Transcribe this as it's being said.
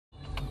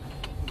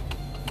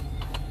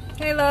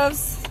Hey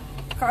loves,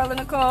 Carla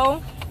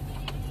Nicole.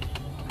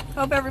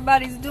 Hope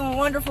everybody's doing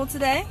wonderful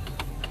today.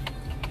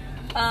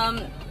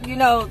 You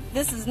know,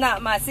 this is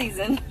not my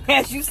season.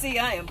 As you see,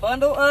 I am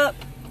bundled up.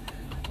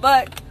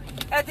 But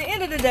at the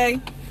end of the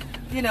day,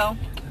 you know,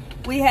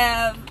 we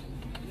have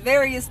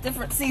various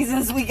different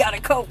seasons we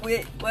gotta cope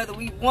with, whether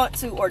we want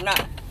to or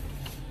not.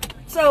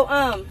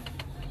 So,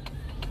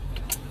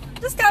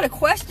 just got a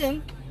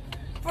question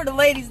for the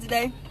ladies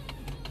today.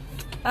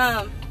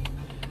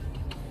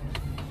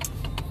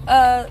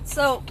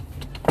 So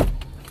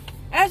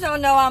as y'all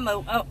know,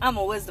 I'm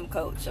a wisdom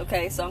coach.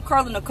 Okay, so I'm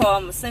Carla Nicole.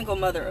 I'm a single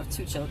mother of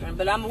 2 children,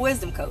 but I'm a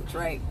wisdom coach,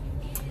 right?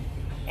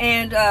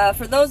 And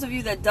for those of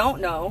you that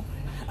don't know,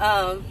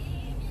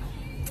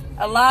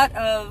 a lot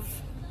of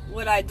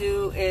what I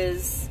do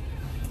is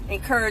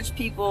encourage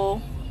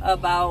people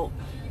about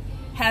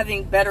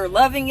having better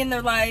loving in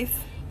their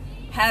life,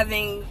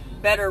 having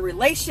better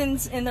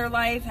relations in their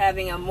life,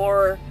 having a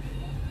more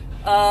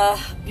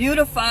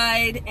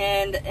beautified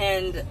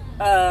and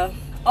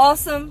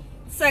awesome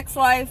sex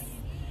life.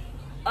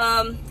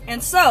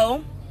 And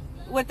so,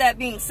 with that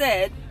being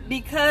said,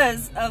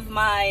 because of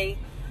my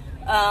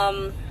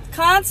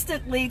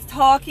constantly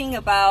talking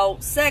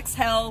about sex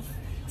health,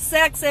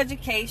 sex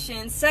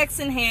education, sex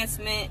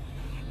enhancement,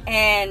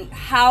 and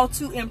how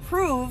to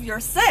improve your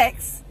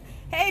sex.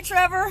 Hey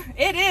Trevor,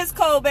 it is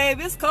cold, babe.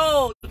 It's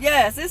cold.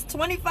 Yes, it's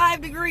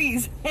 25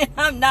 degrees and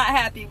I'm not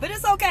happy, but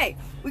it's okay.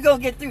 We're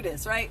gonna get through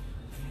this, right?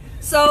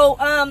 So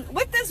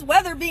with this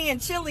weather being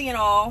chilly and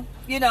all,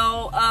 you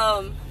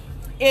know,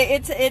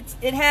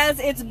 it has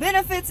its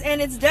benefits and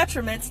its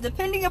detriments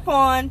depending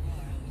upon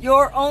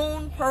your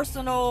own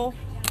personal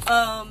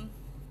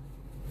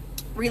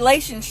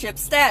relationship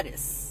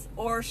status,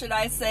 or should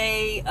I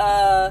say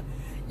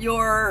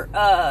your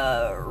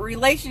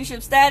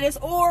relationship status,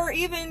 or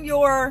even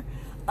your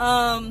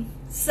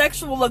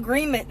sexual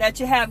agreement that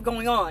you have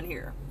going on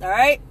here. All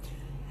right.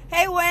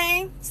 Hey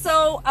Wayne,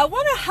 so I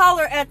want to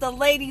holler at the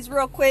ladies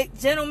real quick.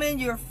 Gentlemen,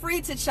 you're free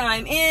to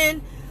chime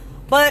in,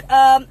 but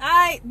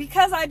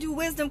because I do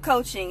wisdom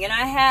coaching and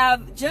I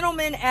have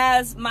gentlemen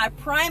as my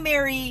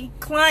primary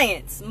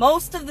clients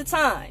most of the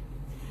time,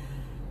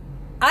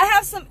 I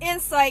have some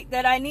insight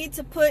that I need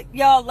to put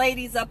y'all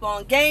ladies up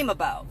on game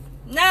about.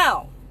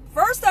 Now,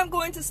 first I'm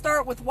going to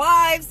start with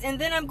wives, and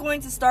then I'm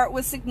going to start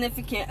with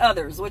significant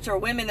others, which are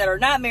women that are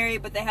not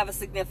married but they have a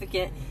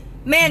significant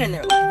man in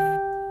their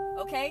life.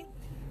 Okay?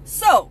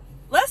 So,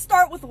 let's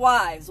start with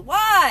wives.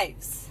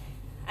 Wives,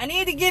 I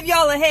need to give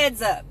y'all a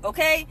heads up,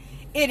 okay?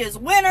 It is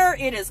winter,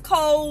 it is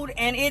cold,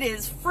 and it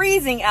is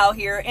freezing out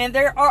here, and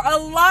there are a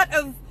lot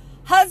of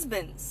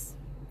husbands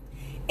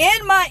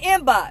in my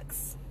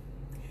inbox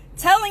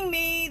telling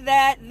me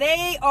that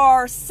they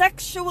are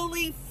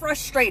sexually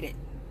frustrated.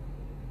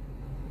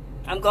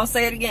 I'm going to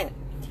say it again.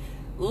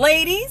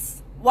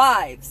 Ladies,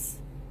 wives,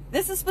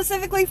 this is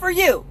specifically for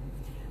you.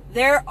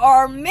 There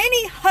are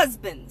many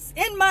husbands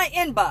in my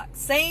inbox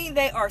saying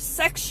they are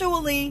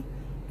sexually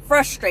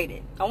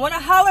frustrated. I want to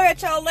holler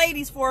at y'all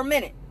ladies for a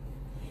minute.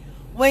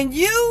 When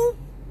you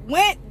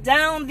went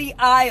down the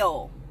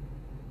aisle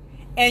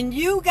and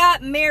you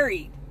got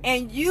married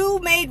and you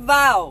made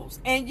vows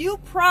and you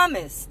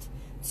promised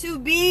to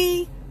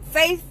be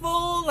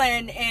faithful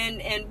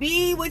and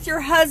be with your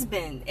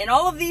husband and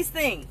all of these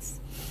things,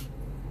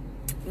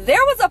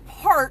 there was a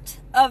part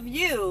of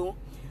you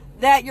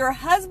that your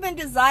husband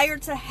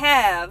desired to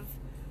have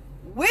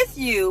with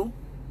you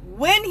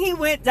when he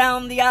went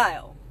down the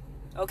aisle,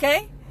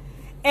 okay?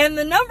 And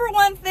the number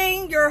one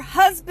thing your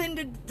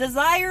husband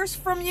desires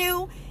from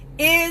you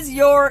is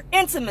your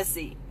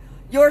intimacy,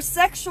 your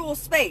sexual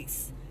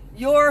space,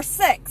 your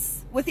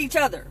sex with each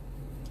other.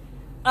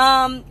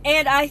 And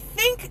I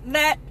think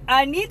that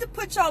I need to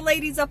put y'all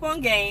ladies up on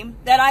game,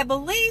 that I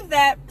believe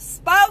that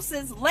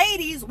spouses,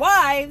 ladies,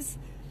 wives,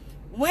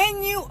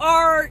 when you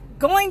are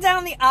going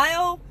down the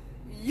aisle,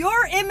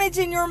 your image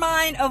in your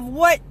mind of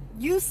what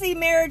you see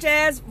marriage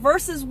as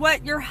versus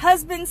what your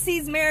husband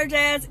sees marriage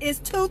as is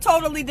 2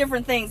 totally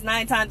different things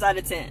 9 times out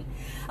of 10.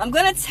 I'm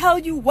going to tell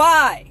you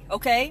why,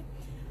 okay?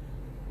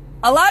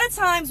 A lot of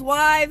times,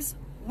 wives,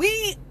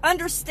 we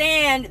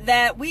understand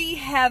that we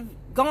have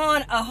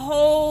gone to a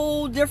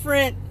whole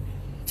different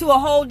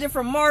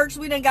march.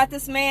 We done got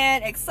this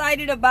man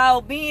excited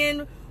about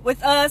being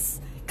with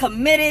us,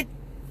 committed,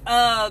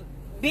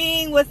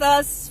 being with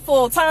us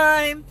full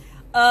time,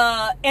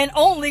 and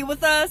only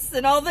with us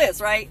and all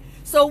this, right?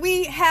 So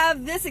we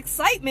have this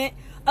excitement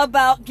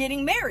about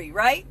getting married,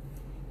 right?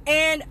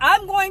 And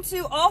I'm going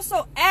to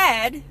also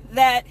add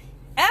that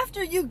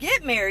after you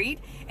get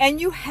married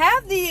and you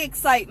have the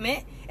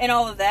excitement and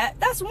all of that,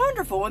 that's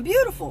wonderful and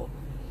beautiful.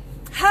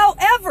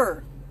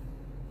 However,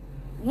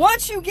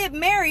 once you get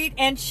married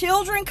and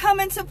children come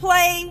into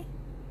play,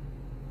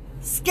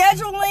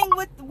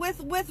 scheduling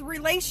with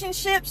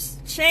relationships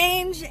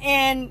change,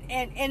 and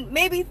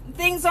maybe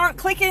things aren't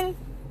clicking,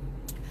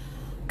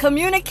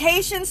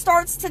 communication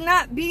starts to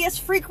not be as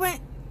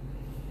frequent.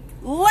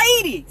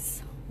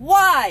 Ladies,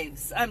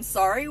 wives,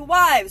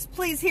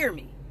 please hear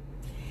me.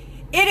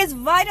 It is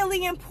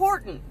vitally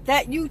important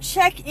that you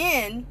check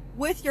in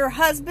with your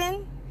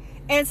husband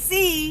and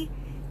see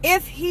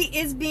if he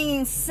is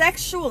being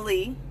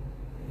sexually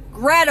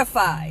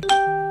gratified.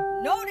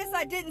 Notice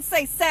I didn't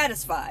say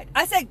satisfied.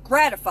 I said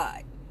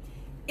gratified.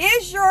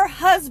 Is your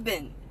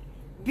husband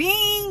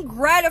being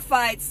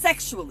gratified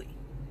sexually?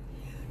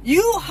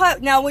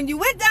 Now, when you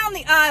went down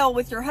the aisle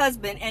with your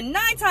husband, and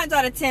 9 times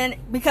out of 10,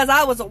 because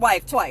I was a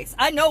wife twice,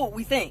 I know what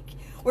we think.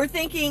 We're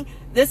thinking,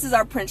 this is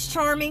our Prince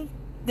Charming.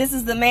 This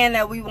is the man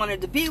that we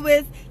wanted to be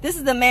with. This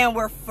is the man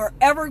we're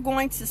forever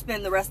going to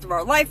spend the rest of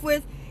our life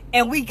with.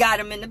 And we got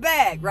him in the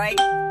bag, right?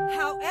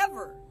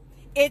 However,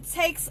 it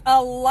takes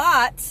a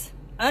lot,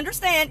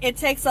 understand, it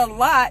takes a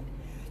lot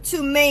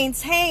to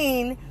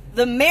maintain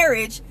the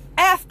marriage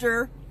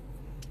after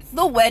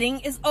the wedding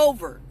is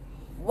over.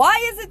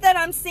 Why is it that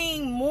I'm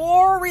seeing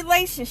more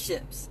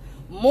relationships,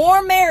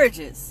 more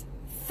marriages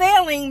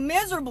failing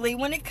miserably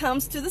when it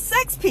comes to the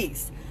sex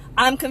piece?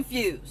 I'm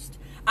confused.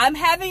 I'm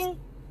having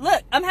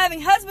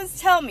husbands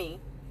tell me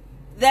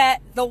that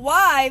the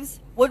wives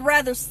would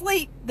rather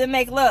sleep than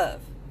make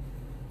love.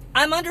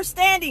 I'm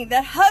understanding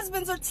that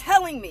husbands are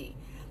telling me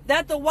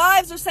that the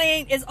wives are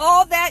saying, is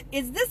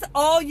this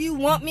all you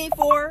want me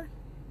for?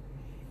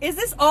 Is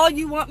this all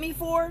you want me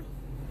for?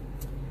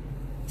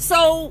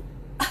 So,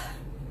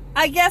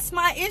 I guess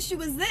my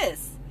issue is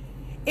this.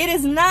 It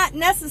is not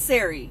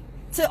necessary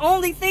to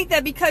only think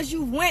that because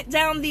you went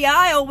down the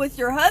aisle with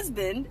your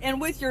husband and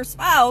with your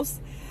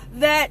spouse,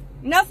 that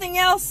nothing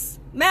else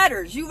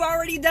matters. You've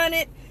already done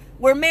it.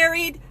 We're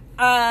married.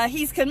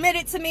 He's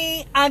committed to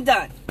me. I'm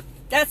done.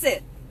 That's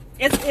it.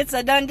 It's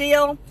a done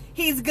deal.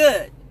 He's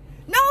good.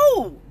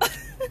 No.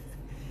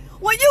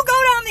 When you go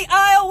down the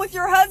aisle with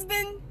your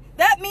husband,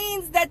 that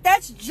means that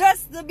that's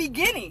just the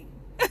beginning.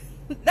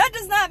 That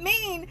does not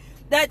mean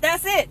that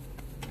that's it.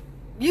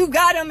 You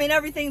got him and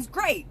everything's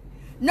great.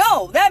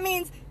 No, that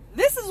means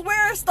this is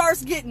where it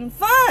starts getting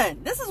fun.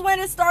 This is when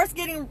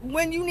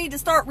when you need to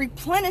start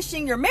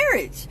replenishing your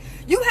marriage.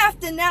 You have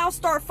to now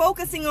start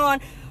focusing on,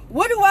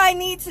 what do I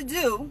need to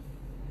do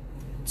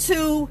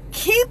to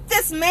keep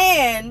this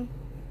man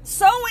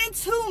so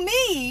into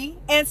me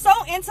and so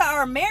into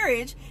our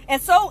marriage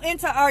and so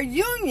into our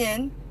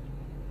union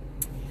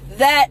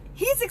that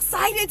he's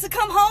excited to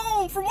come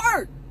home from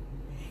work.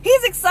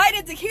 He's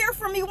excited to hear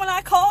from me when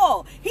I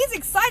call. He's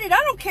excited.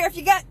 I don't care if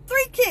you got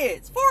 3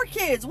 kids, 4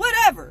 kids,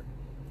 whatever.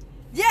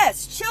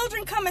 Yes,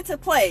 children come into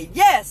play.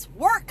 Yes,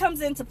 work comes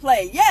into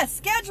play.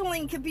 Yes,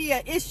 scheduling could be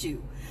an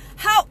issue.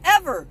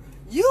 However,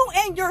 you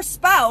and your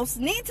spouse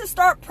need to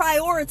start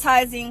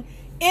prioritizing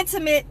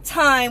intimate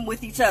time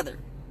with each other.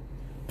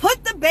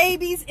 Put the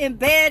babies in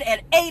bed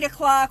at 8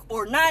 o'clock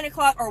or 9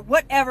 o'clock or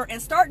whatever and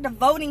start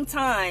devoting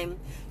time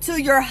to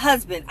your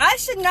husband. I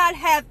should not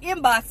have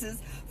inboxes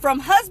from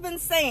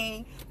husbands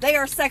saying they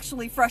are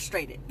sexually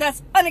frustrated.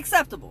 That's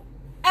unacceptable.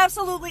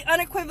 Absolutely,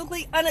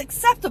 unequivocally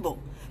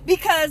unacceptable.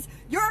 Because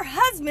your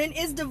husband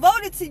is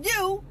devoted to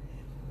you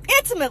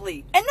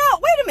intimately. And now,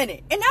 wait a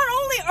minute. And not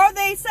only are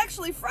they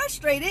sexually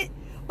frustrated,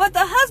 but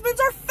the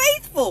husbands are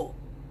faithful.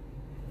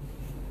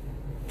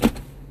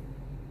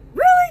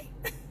 Really?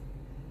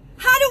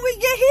 How did we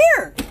get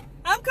here?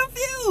 I'm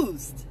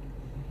confused.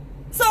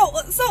 So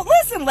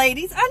listen,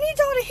 ladies, I need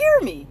y'all to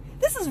hear me.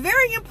 This is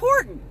very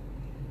important.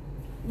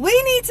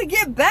 We need to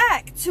get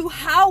back to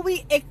how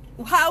we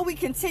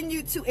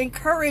continue to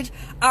encourage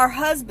our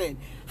husband.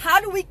 How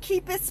do we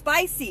keep it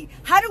spicy?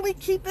 How do we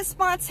keep it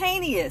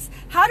spontaneous?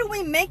 How do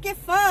we make it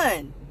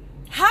fun?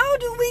 How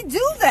do we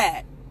do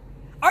that?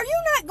 Are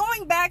you not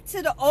going back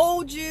to the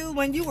old you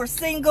when you were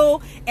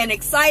single and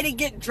excited,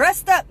 get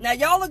dressed up? Now,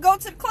 y'all will go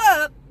to the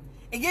club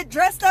and get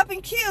dressed up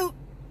and cute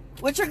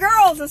with your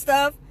girls and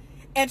stuff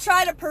and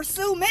try to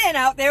pursue men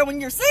out there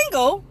when you're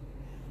single.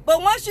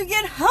 But once you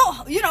get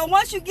home,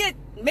 once you get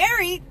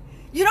married,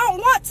 you don't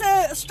want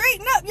to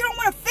straighten up. You don't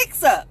want to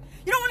fix up.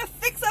 You don't want to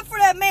fix up for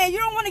that man. You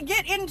don't want to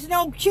get into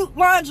no cute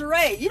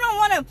lingerie. You don't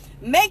want to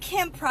make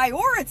him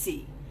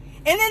priority.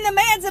 And then the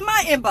man's in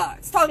my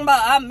inbox talking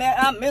about,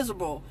 I'm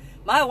miserable.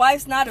 My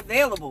wife's not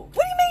available. What do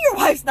you mean your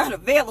wife's not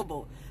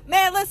available?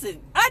 Man, listen,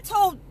 I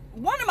told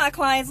one of my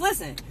clients,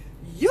 listen,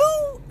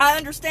 I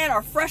understand,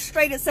 are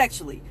frustrated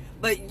sexually,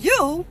 but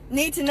you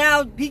need to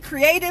now be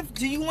creative.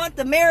 Do you want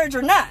the marriage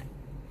or not?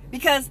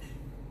 Because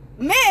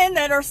men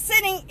that are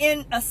sitting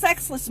in a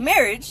sexless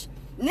marriage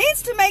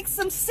needs to make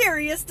some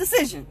serious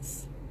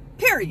decisions.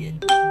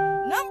 Period.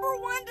 Number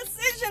one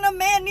decision a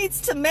man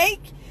needs to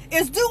make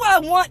is, do I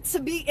want to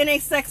be in a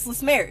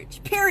sexless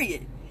marriage?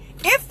 Period.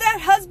 If that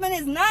husband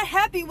is not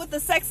happy with the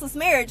sexless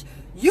marriage,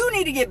 you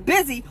need to get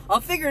busy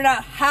on figuring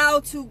out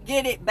how to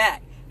get it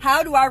back.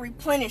 How do I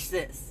replenish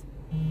this?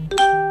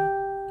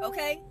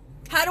 Okay?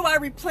 How do I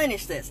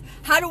replenish this?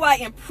 How do I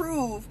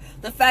improve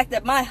the fact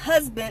that my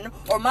husband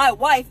or my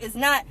wife is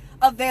not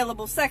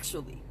available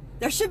sexually?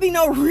 There should be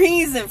no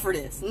reason for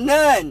this.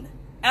 None.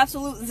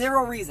 Absolute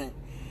zero reason.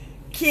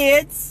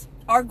 Kids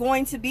are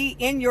going to be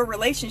in your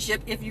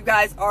relationship if you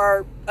guys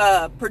are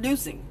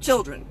producing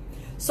children.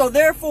 So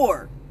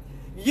therefore,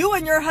 you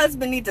and your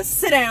husband need to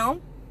sit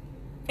down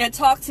and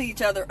talk to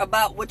each other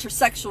about what your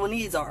sexual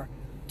needs are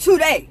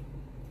today.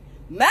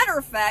 Matter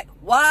of fact,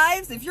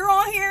 wives, if you're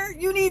on here,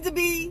 you need to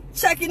be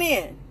checking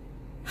in.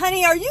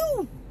 Honey, are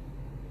you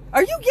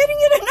getting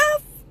it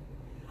enough?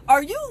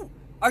 Are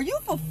you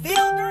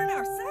fulfilled during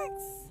our sex?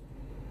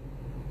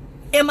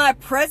 Am I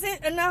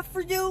present enough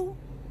for you?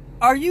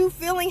 Are you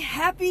feeling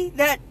happy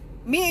that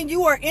me and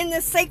you are in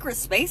this sacred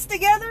space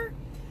together?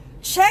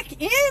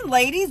 Check in,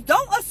 ladies.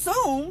 Don't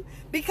assume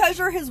because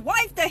you're his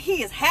wife that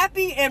he is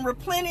happy and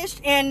replenished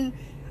and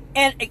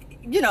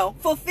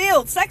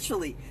fulfilled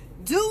sexually.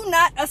 Do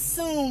not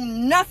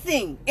assume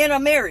nothing in a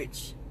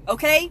marriage,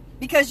 okay?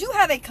 Because you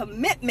have a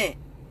commitment,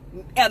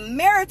 a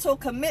marital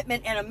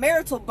commitment and a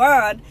marital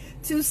bond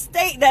to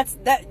state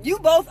that you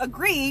both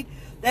agreed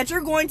that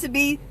you're going to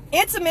be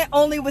intimate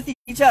only with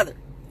each other.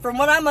 From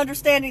what I'm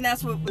understanding,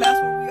 that's what we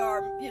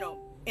are,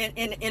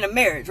 in a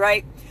marriage,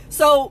 right?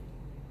 So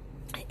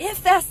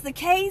if that's the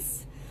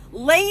case,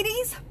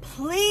 ladies,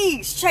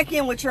 please check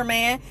in with your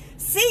man.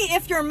 See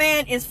if your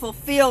man is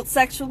fulfilled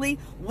sexually.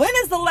 When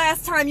is the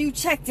last time you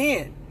checked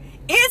in?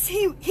 Is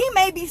he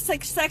may be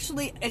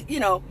sexually,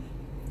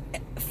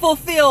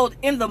 fulfilled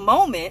in the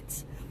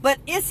moment, but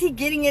is he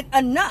getting it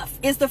enough?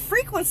 Is the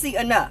frequency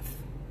enough?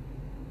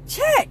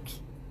 Check.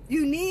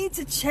 You need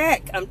to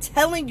check. I'm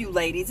telling you,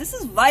 ladies, this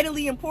is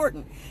vitally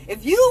important.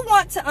 If you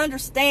want to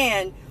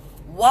understand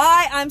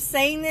why I'm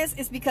saying this,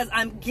 is because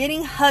I'm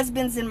getting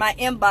husbands in my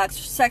inbox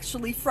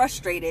sexually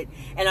frustrated,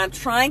 and I'm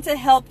trying to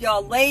help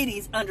y'all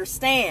ladies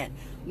understand.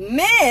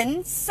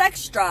 Men's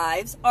sex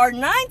drives are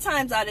 9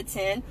 times out of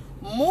 10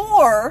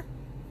 more,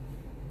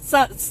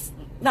 9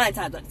 times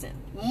out of 10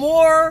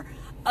 more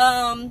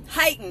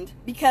heightened,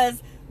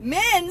 because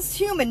men's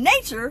human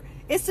nature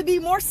is to be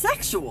more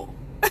sexual.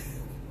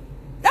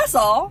 That's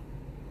all.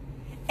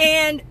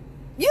 And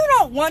you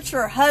don't want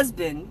your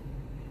husband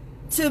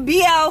to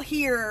be out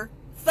here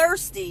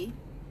thirsty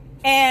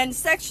and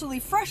sexually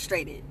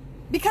frustrated,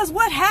 because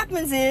what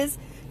happens is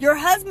your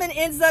husband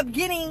ends up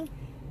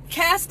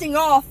casting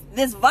off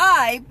this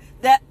vibe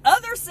that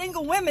other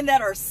single women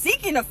that are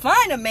seeking to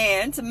find a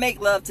man to make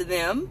love to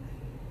them,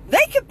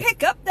 they can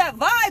pick up that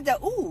vibe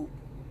that, ooh,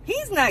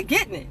 he's not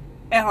getting it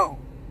at home.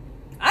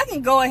 I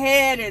can go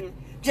ahead and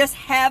just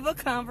have a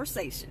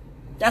conversation.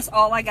 That's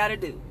all I got to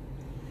do.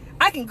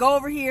 I can go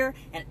over here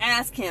and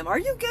ask him, are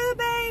you good,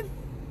 babe?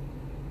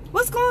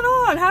 What's going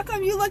on? How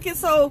come you looking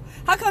so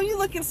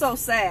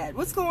sad?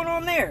 What's going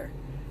on there?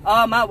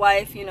 Oh, my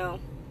wife, her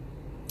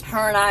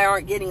and I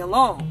aren't getting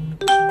along.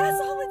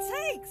 That's all it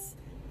takes.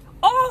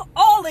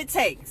 All it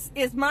takes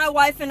is my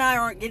wife and I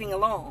aren't getting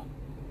along.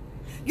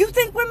 You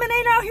think women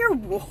ain't out here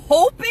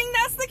hoping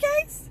that's the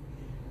case?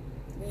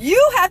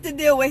 You have to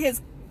deal with his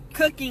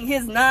cooking,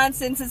 his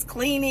nonsense, his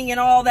cleaning,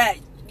 and all that.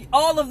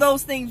 All of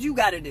those things you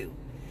got to do.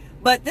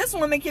 But this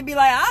woman can be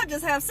like, I'll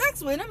just have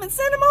sex with him and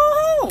send him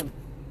on home.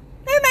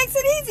 It makes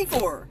it easy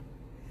for her.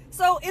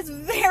 So it's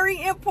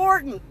very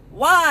important,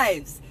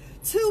 wives,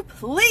 to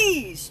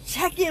please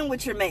check in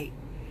with your mate.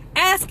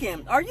 Ask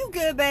him, are you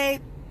good,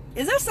 babe?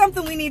 Is there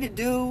something we need to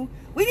do? Do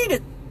we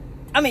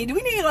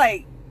need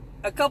like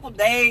a couple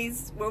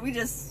days where we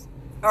just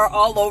are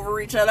all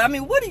over each other?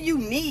 What do you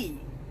need?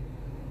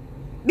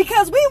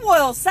 Because we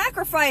will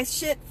sacrifice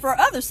shit for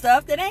other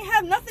stuff that ain't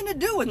have nothing to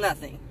do with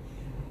nothing.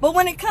 But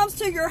when it comes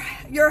to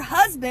your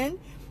husband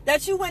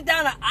that you went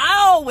down an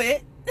aisle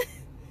with,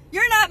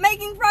 you're not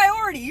making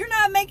priority. You're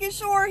not making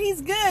sure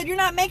he's good. You're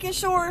not making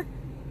sure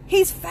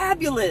he's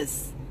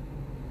fabulous.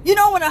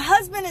 When a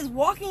husband is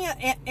walking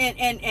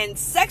and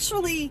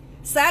sexually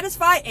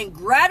satisfied and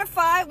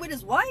gratified with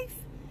his wife,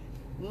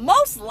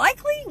 most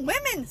likely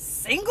women,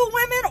 single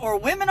women or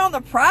women on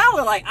the prowl,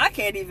 are like, I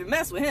can't even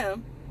mess with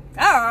him.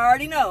 I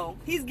already know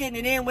he's getting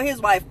it in with his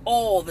wife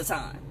all the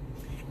time.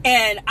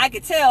 And I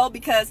could tell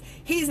because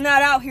he's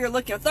not out here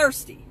looking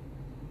thirsty.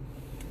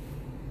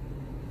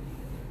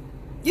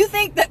 You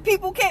think that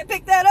people can't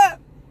pick that up?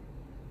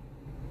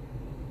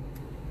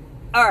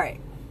 All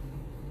right.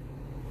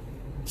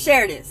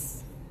 Share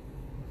this.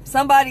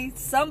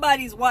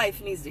 Somebody's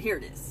wife needs to hear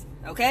this.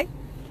 Okay?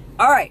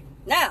 All right.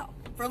 Now,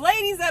 for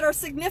ladies that are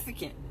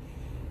significant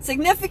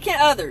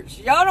others,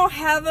 y'all don't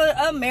have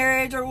a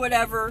marriage or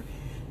whatever,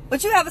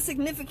 but you have a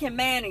significant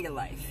man in your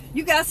life.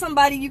 You got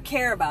somebody you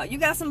care about. You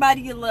got somebody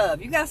you love.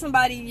 You got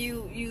somebody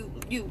you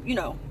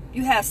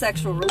have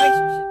sexual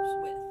relationships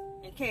with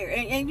and care.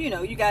 And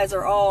you guys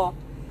are all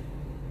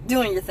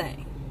doing your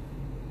thing.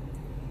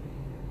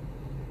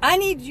 I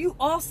need you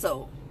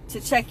also to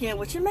check in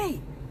with your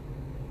mate.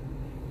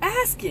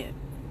 Ask him,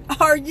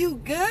 are you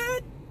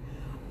good?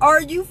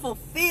 Are you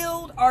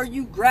fulfilled? Are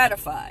you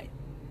gratified?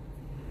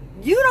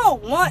 You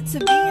don't want to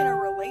be in a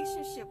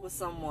relationship with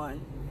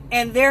someone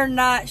and they're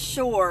not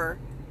sure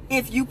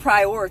if you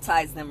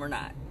prioritize them or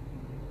not.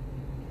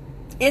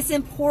 It's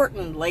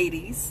important,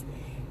 ladies,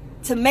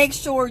 to make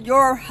sure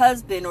your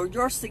husband or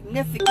your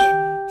significant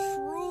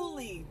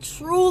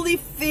truly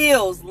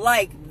feels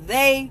like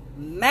they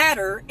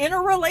matter in a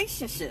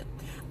relationship.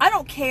 I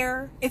don't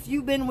care if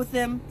you've been with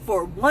them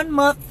for 1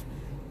 month,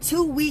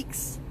 2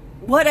 weeks,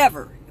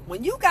 whatever.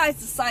 when you guys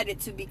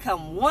decided to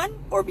become one,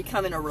 or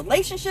become in a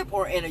relationship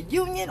or in a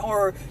union,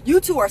 or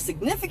you two are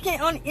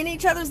significant in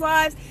each other's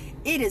lives,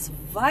 it is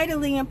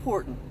vitally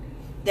important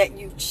that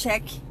you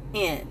check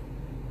in.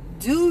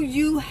 Do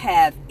you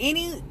have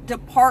any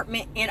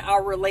department in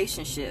our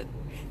relationship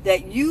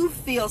that you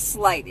feel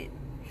slighted,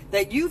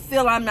 that you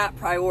feel I'm not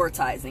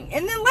prioritizing?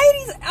 And then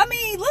ladies, I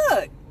mean,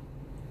 look,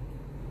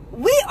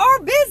 we are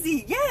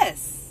busy.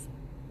 Yes,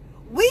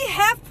 we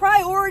have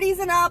priorities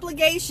and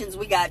obligations.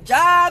 We got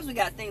jobs, we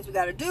got things we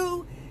got to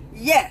do.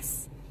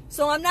 Yes.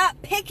 So I'm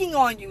not picking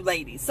on you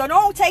ladies. So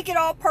don't take it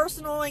all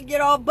personal and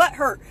get all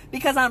butthurt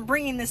because I'm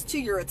bringing this to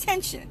your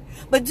attention.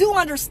 But do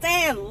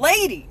understand,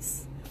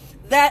 ladies,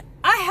 that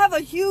I have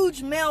a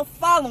huge male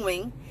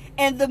following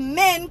and the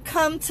men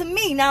come to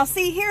me. Now,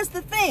 see, here's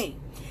the thing.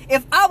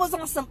 If I was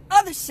on some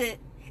other shit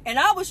and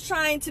I was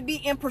trying to be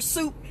in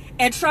pursuit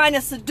and trying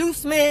to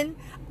seduce men,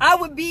 I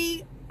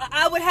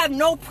would have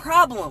no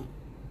problem.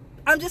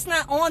 I'm just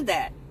not on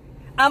that.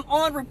 I'm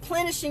on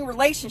replenishing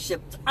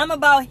relationships. I'm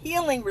about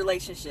healing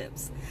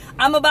relationships.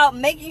 I'm about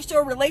making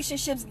sure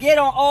relationships get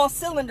on all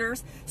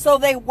cylinders so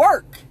they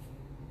work.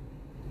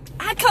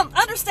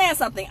 Understand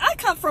something. I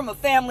come from a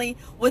family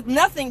with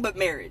nothing but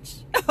marriage.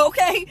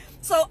 Okay?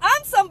 So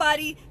I'm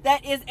somebody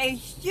that is a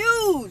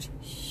huge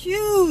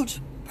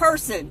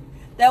person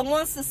that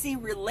wants to see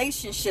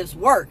relationships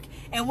work.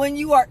 And when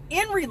you are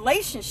in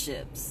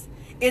relationships,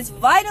 it's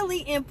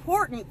vitally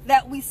important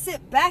that we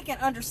sit back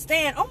and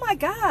understand, oh my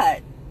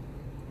God,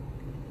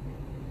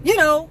 you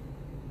know,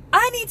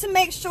 I need to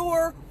make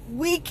sure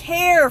we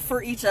care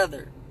for each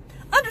other.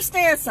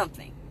 Understand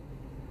something.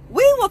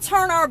 We will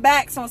turn our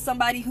backs on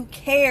somebody who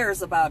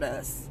cares about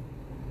us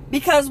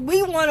because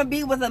we want to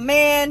be with a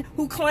man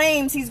who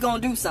claims he's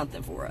going to do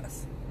something for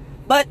us.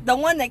 But the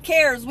one that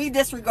cares, we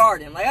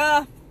disregard him.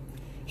 Like,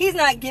 he's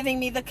not giving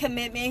me the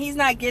commitment. He's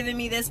not giving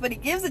me this, but he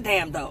gives a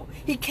damn though.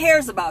 He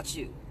cares about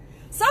you.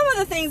 Some of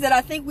the things that I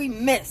think we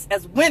miss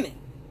as women,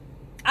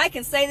 I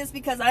can say this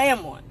because I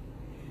am one.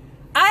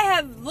 I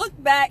have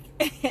looked back,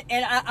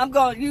 and I'm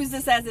going to use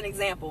this as an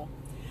example.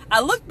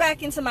 I looked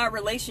back into my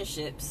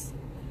relationships,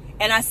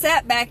 and I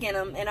sat back in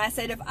them, and I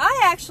said, if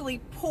I actually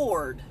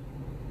poured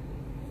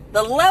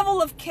the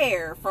level of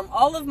care from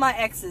all of my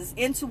exes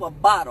into a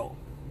bottle,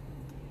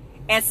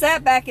 and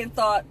sat back and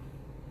thought,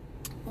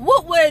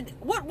 what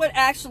would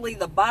actually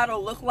the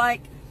bottle look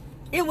like?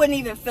 It wouldn't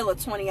even fill a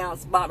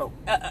 20-ounce bottle,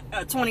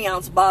 a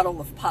 20-ounce bottle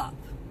of pop.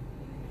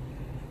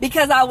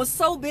 Because I was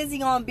so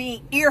busy on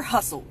being ear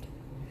hustled.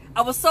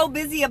 I was so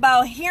busy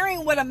about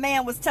hearing what a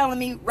man was telling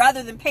me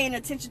rather than paying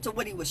attention to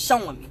what he was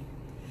showing me.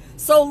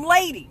 So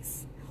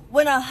ladies,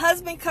 when a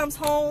husband comes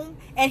home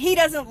and he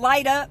doesn't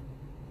light up,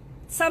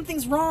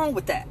 something's wrong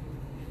with that.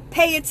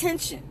 Pay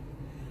attention.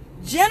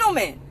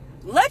 Gentlemen,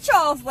 let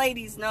y'all's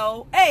ladies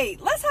know, hey,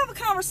 let's have a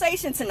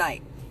conversation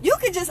tonight. You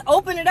could just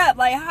open it up,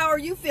 like, how are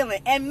you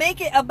feeling? And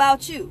make it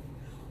about you.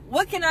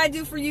 What can I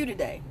do for you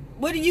today?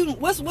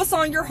 What's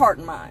on your heart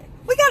and mind?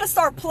 We got to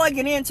start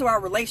plugging into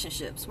our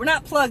relationships. We're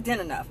not plugged in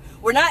enough.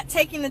 We're not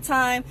taking the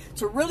time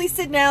to really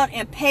sit down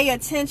and pay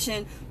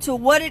attention to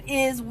what it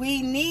is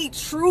we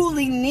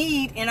truly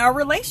need in our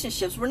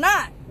relationships. We're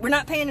not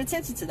paying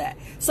attention to that.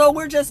 So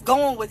we're just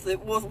going with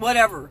it, with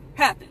whatever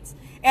happens.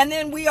 And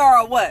then we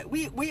are what?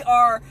 We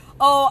are,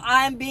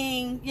 I'm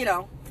being,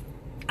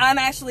 I'm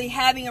actually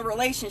having a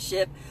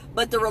relationship,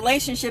 but the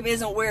relationship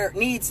isn't where it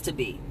needs to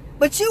be.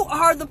 But you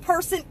are the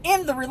person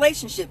in the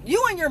relationship.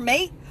 You and your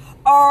mate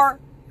are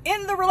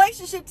in the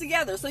relationship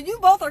together. So you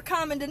both are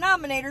common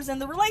denominators in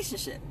the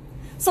relationship.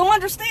 So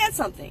understand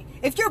something.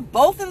 If you're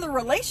both in the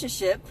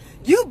relationship,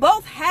 you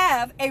both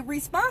have a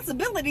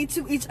responsibility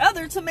to each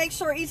other to make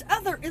sure each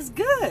other is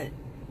good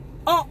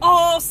on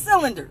all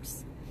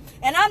cylinders.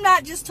 And I'm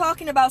not just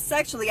talking about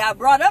sexually. I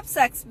brought up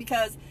sex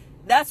because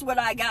that's what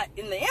I got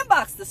in the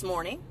inbox this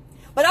morning.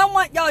 But I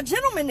want y'all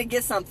gentlemen to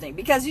get something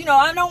because,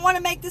 I don't want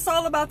to make this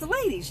all about the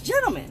ladies.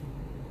 Gentlemen,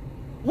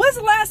 when's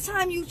the last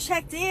time you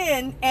checked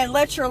in and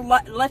let your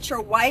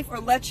wife or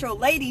let your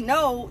lady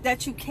know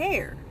that you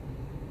care?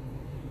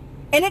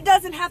 And it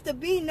doesn't have to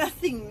be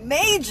nothing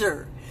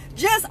major.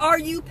 Just, are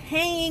you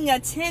paying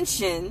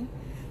attention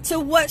to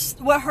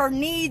what her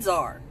needs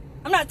are?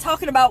 I'm not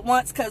talking about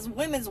wants, because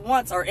women's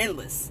wants are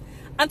endless.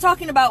 I'm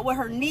talking about what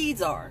her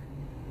needs are.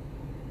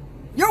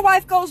 Your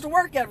wife goes to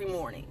work every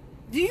morning.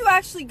 Do you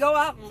actually go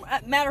out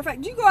and, matter of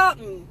fact, do you go out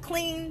and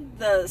clean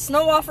the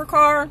snow off her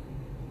car?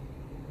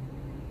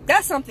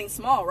 That's something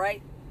small,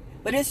 right?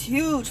 But it's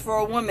huge for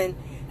a woman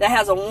that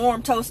has a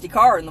warm, toasty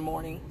car in the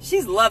morning.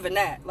 She's loving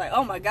that. Like,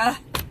 oh my God.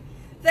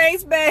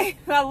 Thanks, babe.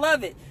 I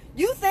love it.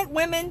 You think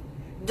women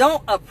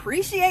don't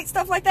appreciate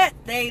stuff like that?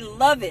 They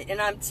love it.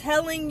 And I'm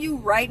telling you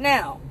right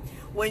now,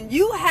 when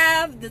you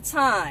have the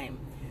time,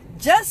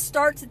 just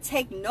start to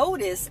take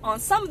notice on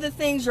some of the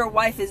things your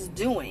wife is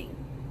doing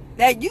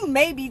that you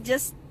maybe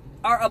just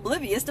are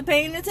oblivious to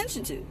paying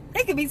attention to.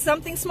 It could be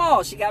something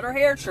small. She got her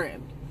hair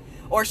trimmed.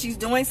 Or she's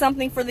doing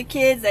something for the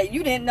kids that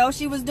you didn't know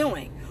she was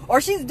doing.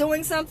 Or she's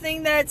doing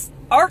something that's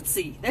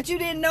artsy that you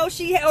didn't know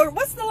she had. Or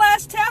what's the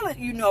last talent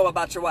you know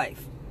about your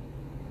wife?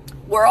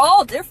 We're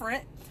all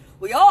different.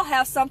 We all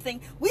have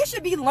something. We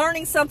should be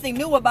learning something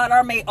new about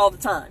our mate all the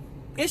time.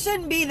 It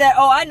shouldn't be that,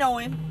 oh, I know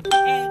him,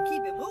 and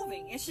keep it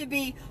moving. It should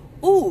be,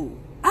 ooh,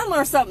 I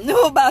learned something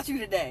new about you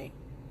today.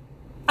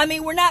 I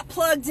mean, we're not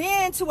plugged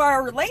into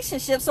our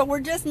relationship, so we're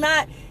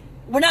not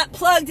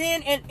plugged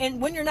in.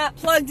 And when you're not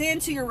plugged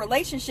into your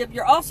relationship,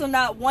 you're also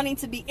not wanting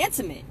to be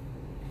intimate.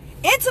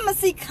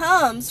 Intimacy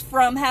comes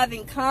from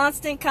having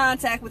constant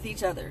contact with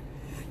each other.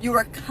 You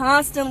are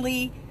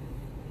constantly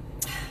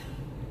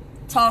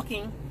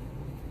talking,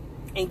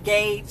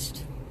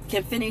 engaged,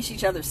 can finish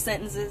each other's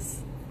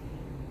sentences.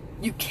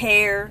 You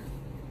care,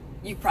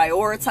 you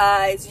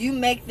prioritize, you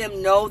make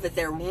them know that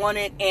they're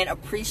wanted and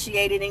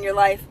appreciated in your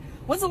life.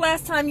 When's the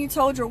last time you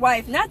told your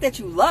wife, not that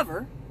you love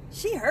her,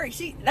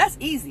 that's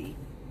easy.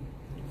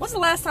 When's the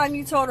last time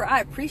you told her, I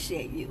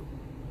appreciate you?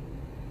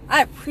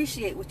 I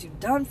appreciate what you've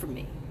done for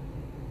me.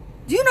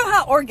 Do you know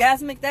how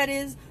orgasmic that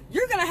is?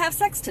 You're going to have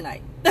sex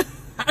tonight.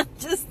 I'm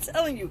just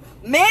telling you.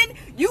 Men,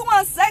 you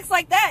want sex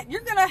like that,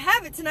 you're going to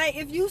have it tonight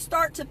if you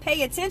start to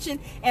pay attention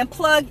and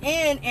plug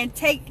in and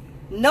take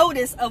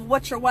notice of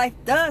what your wife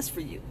does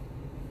for you.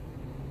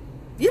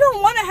 You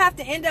don't want to have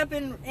to end up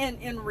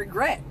in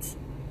regret.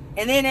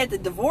 And then at the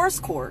divorce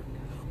court,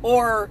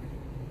 or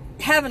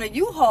having a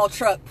U-Haul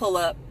truck pull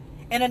up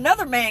and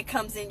another man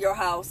comes in your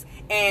house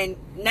and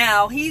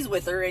now he's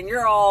with her and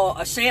you're all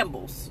a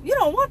shambles. You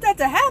don't want that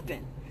to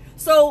happen.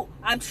 So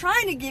I'm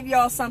trying to give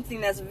y'all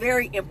something that's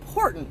very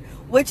important,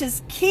 which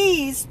is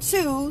keys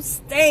to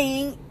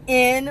staying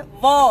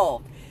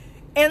involved.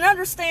 And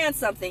understand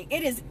something.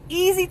 It is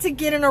easy to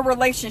get in a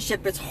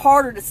relationship. It's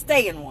harder to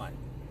stay in one.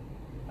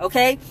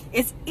 Okay?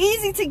 It's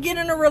easy to get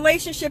in a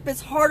relationship.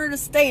 It's harder to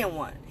stay in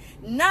one.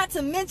 Not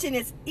to mention,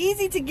 it's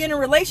easy to get in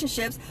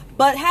relationships,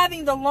 but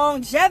having the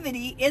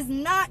longevity is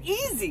not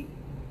easy.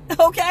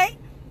 Okay?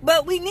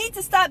 But we need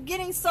to stop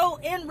getting so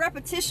in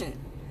repetition.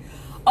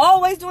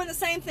 Always doing the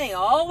same thing.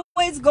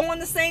 Always going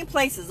the same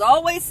places.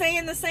 Always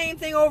saying the same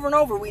thing over and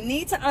over. We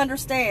need to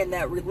understand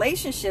that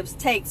relationships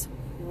takes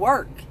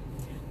work.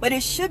 But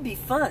it should be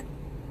fun.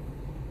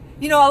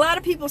 You know, a lot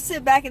of people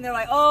sit back and they're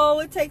like, oh,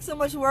 it takes so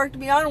much work to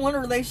be. I don't want a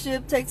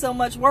relationship to take so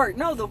much work.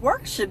 No, the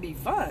work should be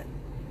fun.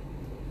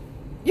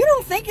 You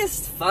don't think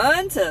it's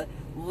fun to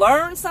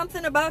learn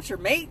something about your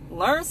mate?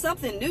 Learn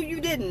something new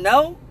you didn't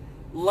know?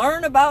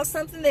 Learn about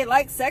something they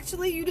like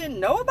sexually you didn't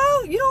know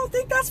about? You don't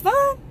think that's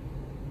fun?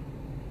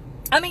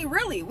 I mean,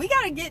 really, we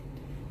got to get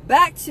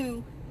back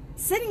to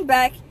sitting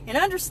back and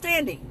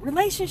understanding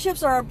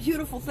relationships are a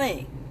beautiful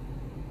thing.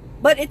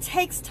 But it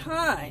takes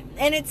time,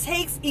 and it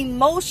takes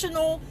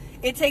emotional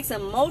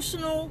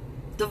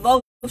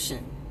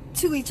devotion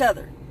to each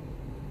other.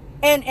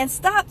 And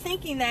stop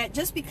thinking that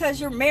just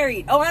because you're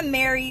married, oh, I'm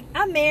married.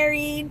 That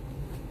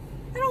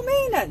don't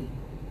mean nothing.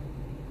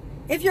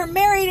 If you're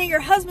married and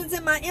your husband's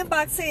in my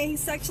inbox saying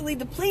he's sexually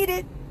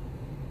depleted,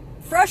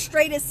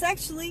 frustrated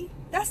sexually,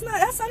 that's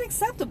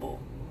unacceptable.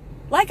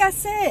 Like I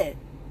said,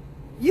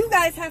 you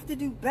guys have to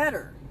do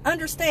better.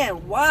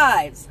 Understand,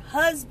 wives,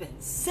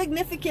 husbands,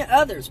 significant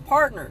others,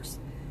 partners,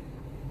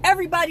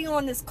 everybody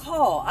on this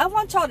call, I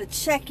want y'all to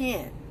check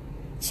in.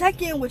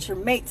 Check in with your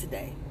mate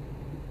today.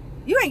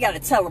 You ain't got to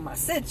tell them I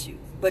sent you,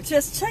 but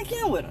just check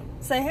in with them.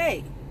 Say,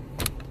 hey,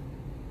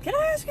 can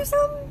I ask you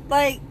something?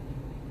 Like,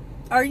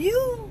 are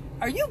you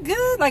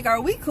good? Like, are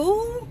we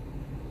cool?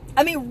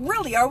 I mean,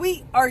 really, are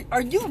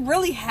you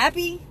really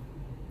happy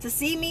to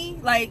see me?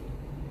 Like,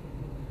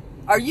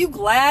 are you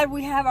glad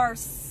we have our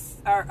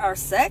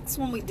sex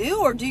when we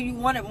do, or do you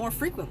want it more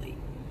frequently?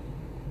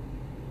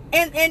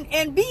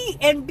 And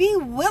be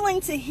willing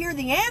to hear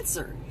the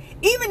answer,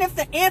 even if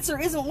the answer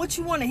isn't what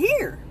you want to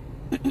hear.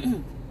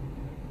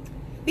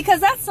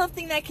 Because that's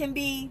something that can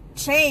be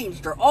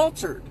changed or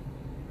altered.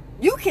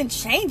 You can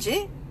change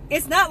it.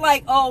 It's not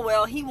like, oh,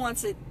 well, he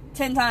wants it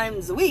 10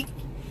 times a week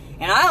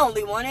and I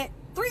only want it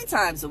 3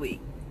 times a week.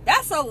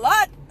 That's a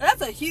lot.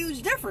 That's a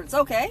huge difference.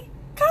 Okay.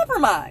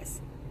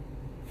 Compromise.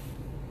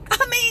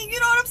 I mean, you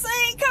know what I'm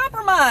saying?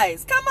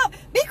 Compromise. Come up.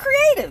 Be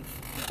creative.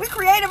 We're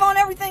creative on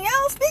everything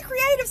else. Be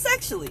creative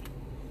sexually.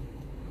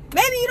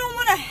 Maybe you don't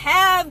want to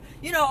have,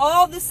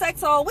 all this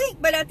sex all week,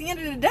 but at the end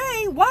of the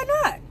day, why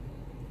not?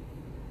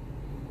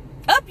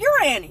 Up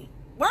your ante.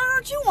 Why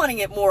aren't you wanting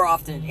it more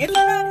often? If you're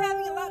not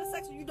having a lot of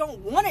sex or you don't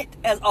want it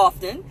as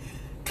often,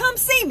 come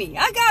see me.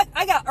 I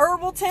got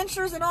herbal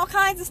tinctures and all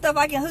kinds of stuff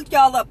I can hook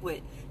y'all up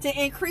with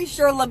to increase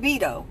your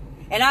libido.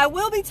 And I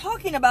will be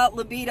talking about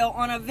libido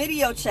on a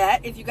video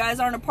chat. If you guys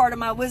aren't a part of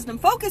my Wisdom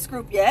Focus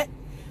group yet,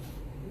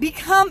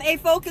 become a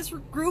focus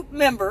group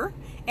member,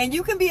 and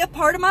you can be a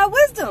part of my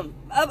wisdom,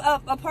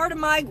 a part of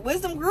my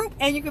wisdom group,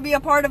 and you can be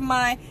a part of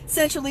my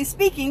Sensually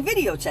Speaking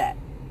video chat.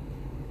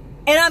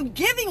 And I'm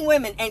giving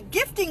women and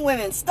gifting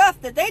women stuff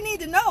that they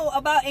need to know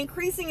about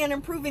increasing and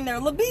improving their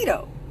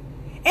libido.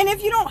 And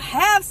if you don't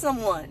have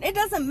someone, it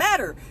doesn't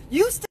matter.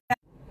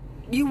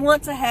 You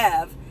want to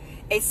have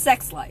a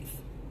sex life.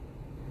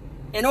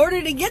 In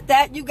order to get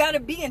that, you got to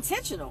be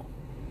intentional.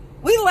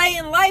 We lay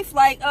in life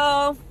like,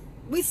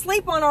 we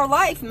sleep on our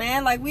life,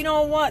 man. Like we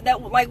don't want that.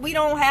 Like we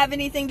don't have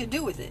anything to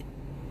do with it.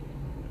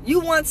 You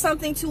want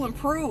something to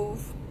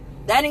improve.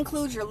 That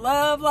includes your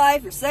love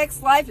life, your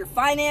sex life, your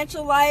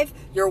financial life,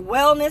 your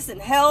wellness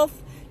and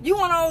health. You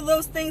want all of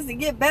those things to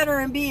get better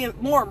and be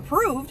more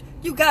improved.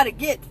 You got to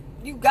get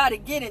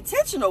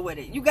intentional with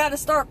it. You got to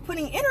start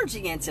putting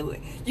energy into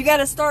it. You got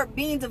to start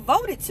being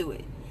devoted to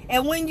it.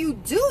 And when you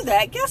do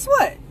that, guess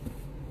what?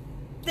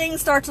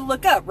 Things start to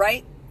look up,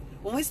 right?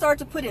 When we start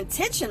to put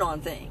intention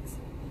on things.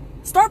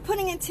 Start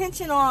putting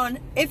intention on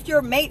if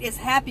your mate is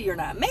happy or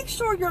not. Make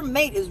sure your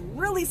mate is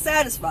really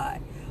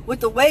satisfied with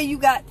the way you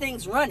got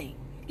things running.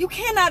 You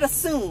cannot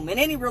assume in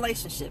any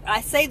relationship.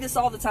 I say this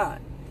all the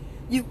time.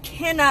 You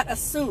cannot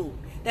assume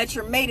that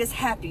your mate is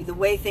happy the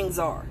way things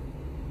are.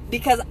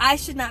 Because I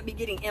should not be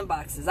getting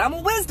inboxes. I'm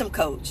a wisdom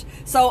coach.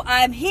 So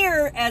I'm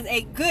here as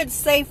a good,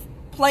 safe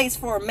place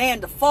for a man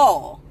to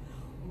fall.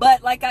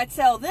 But like I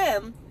tell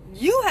them,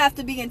 you have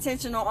to be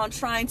intentional on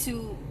trying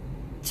to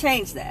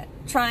change that.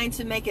 Trying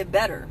to make it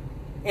better.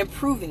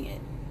 Improving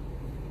it.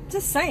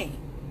 Just saying.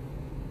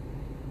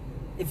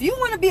 If you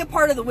want to be a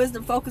part of the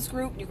Wisdom Focus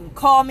Group, you can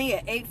call me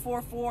at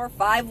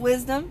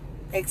 844-5WISDOM,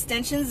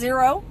 extension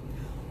 0.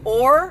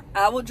 Or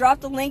I will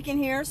drop the link in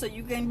here so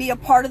you can be a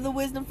part of the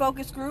Wisdom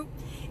Focus Group.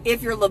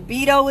 If your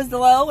libido is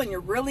low and you're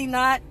really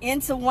not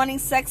into wanting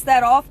sex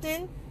that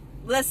often,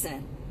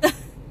 listen.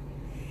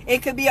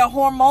 It could be a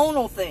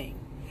hormonal thing.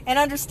 And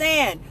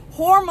understand,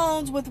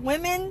 hormones with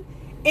women,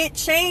 it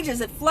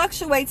changes, it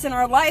fluctuates in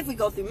our life. We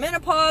go through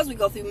menopause,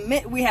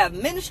 we have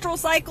menstrual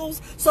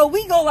cycles. So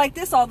we go like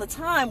this all the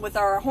time with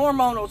our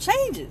hormonal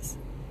changes.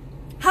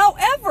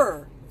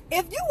 However,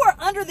 if you are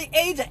under the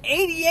age of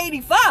 80,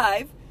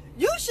 85,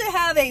 you should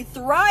have a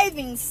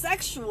thriving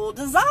sexual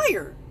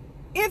desire.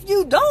 If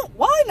you don't,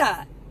 why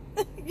not?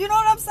 You know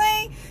what I'm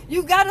saying?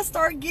 You got to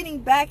start getting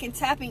back and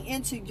tapping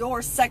into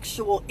your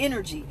sexual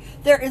energy.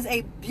 There is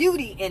a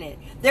beauty in it.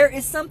 There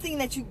is something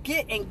that you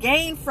get and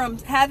gain from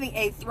having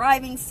a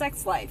thriving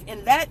sex life.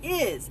 And that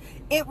is,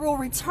 it will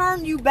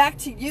return you back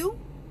to you.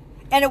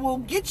 And it will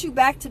get you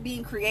back to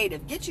being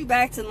creative. Get you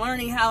back to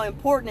learning how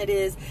important it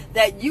is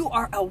that you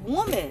are a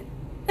woman.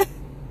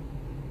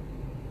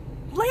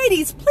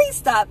 Ladies, please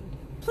stop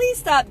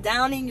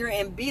downing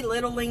and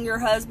belittling your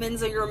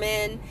husbands or your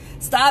men.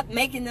 Stop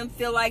making them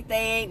feel like they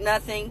ain't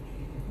nothing.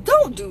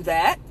 Don't do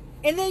that.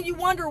 And then you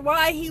wonder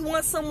why he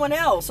wants someone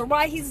else or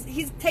why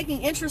he's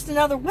taking interest in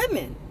other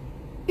women.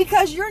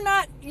 Because you're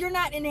not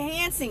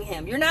enhancing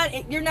him. You're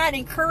not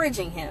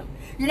encouraging him.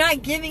 You're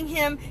not giving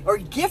him or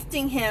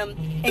gifting him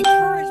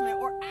encouragement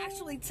or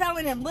actually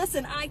telling him,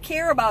 listen, I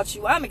care about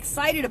you. I'm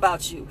excited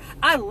about you.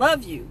 I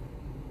love you.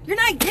 You're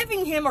not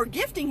giving him or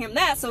gifting him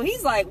that. So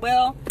he's like,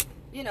 well,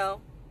 you know,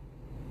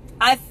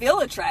 I feel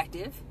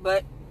attractive,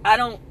 but I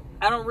don't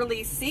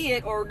really see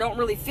it or don't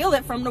really feel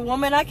it from the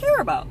woman I care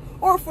about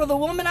or for the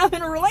woman I'm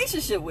in a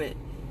relationship with.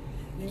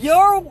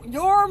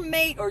 Your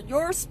mate or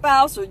your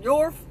spouse or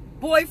your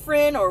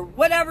boyfriend or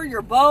whatever,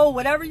 your beau,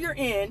 whatever you're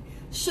in,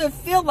 should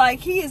feel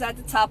like he is at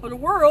the top of the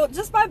world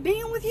just by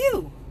being with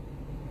you.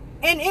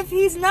 And if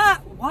he's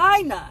not,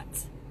 why not?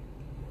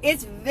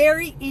 It's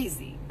very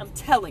easy. I'm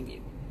telling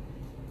you.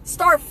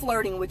 Start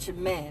flirting with your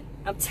men.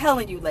 I'm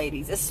telling you,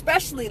 ladies,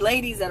 especially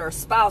ladies that are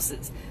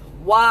spouses,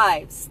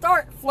 wives,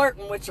 start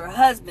flirting with your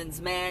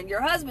husbands, man.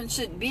 Your husband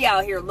shouldn't be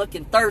out here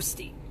looking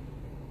thirsty,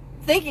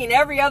 thinking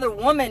every other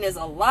woman is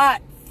a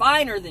lot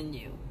finer than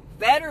you,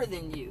 better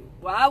than you.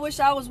 Well, I wish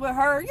I was with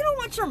her. You don't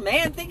want your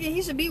man thinking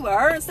he should be with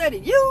her instead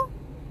of you.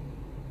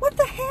 What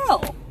the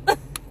hell?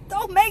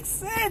 Don't make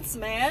sense,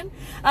 man.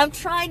 I'm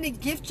trying to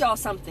gift y'all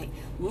something.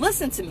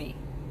 Listen to me.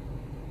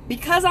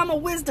 Because I'm a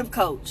wisdom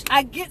coach,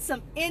 I get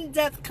some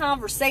in-depth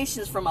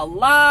conversations from a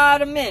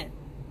lot of men.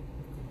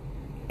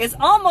 It's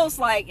almost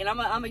like, and I'm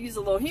gonna use a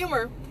little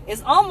humor,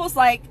 it's almost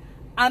like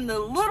I'm the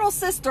little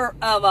sister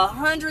of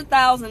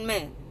 100,000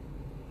 men.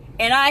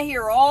 And I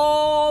hear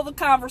all the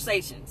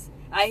conversations.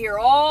 I hear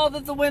all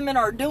that the women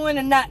are doing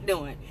and not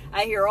doing.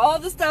 I hear all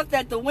the stuff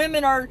that the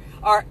women they're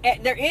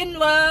in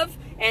love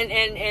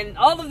and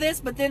all of this,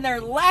 but then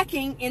they're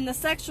lacking in the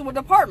sexual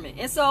department.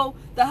 And so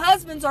the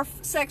husbands are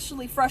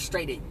sexually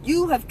frustrated.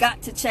 You have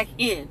got to check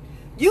in.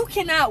 You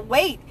cannot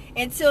wait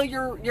until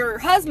your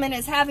husband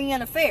is having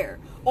an affair,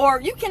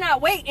 or you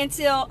cannot wait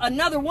until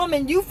another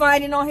woman you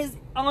find it on his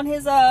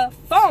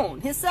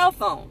phone, his cell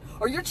phone,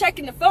 or you're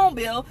checking the phone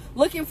bill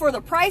looking for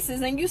the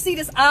prices and you see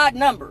this odd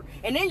number,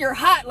 and then you're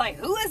hot like,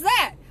 who is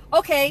that?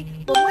 Okay,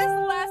 but when's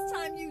the last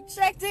time you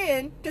checked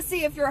in to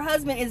see if your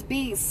husband is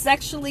being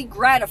sexually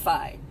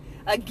gratified?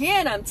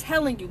 Again, I'm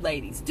telling you,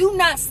 ladies, do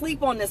not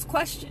sleep on this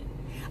question.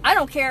 I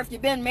don't care if you've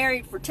been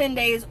married for 10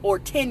 days or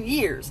 10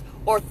 years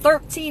or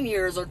 13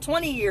 years or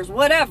 20 years,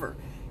 whatever.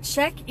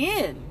 Check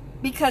in,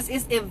 because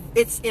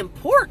it's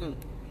important.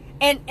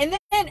 And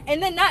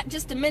then not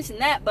just to mention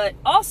that, but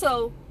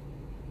also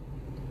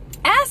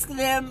ask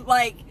them,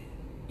 like,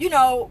 you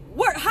know,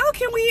 how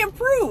can we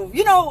improve?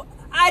 You know,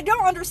 I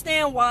don't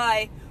understand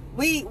why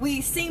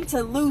we seem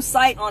to lose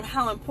sight on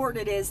how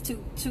important it is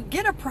to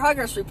get a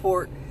progress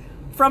report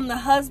from the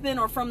husband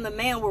or from the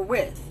man we're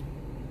with.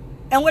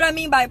 And what I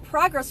mean by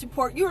progress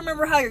report, you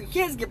remember how your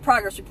kids get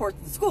progress reports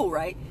in school,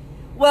 right?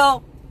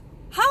 Well,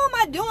 how am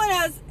I doing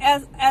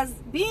as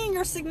being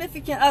your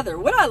significant other?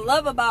 What I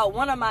love about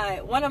one of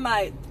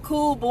my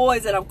cool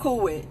boys that I'm cool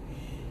with,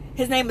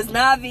 his name is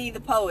Navi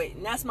the Poet,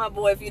 and that's my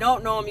boy. If you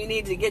don't know him, you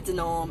need to get to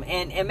know him,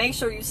 and make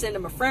sure you send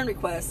him a friend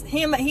request.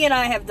 He and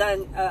I have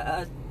done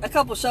a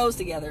couple shows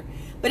together.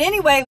 But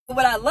anyway,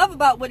 what I love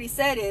about what he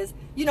said is,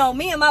 you know,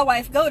 me and my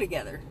wife go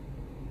together.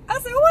 I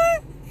said,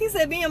 what? He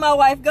said, me and my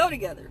wife go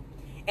together.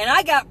 And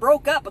I got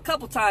broke up a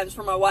couple times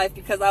from my wife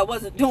because I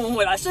wasn't doing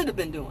what I should have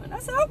been doing. I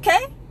said,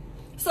 okay.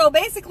 So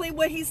basically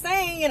what he's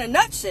saying in a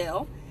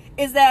nutshell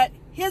is that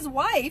his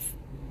wife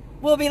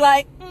will be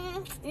like,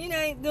 you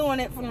ain't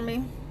doing it for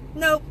me.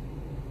 Nope.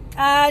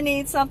 I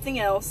need something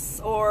else.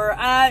 Or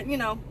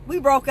we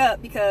broke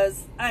up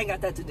because I ain't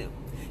got that to do.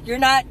 You're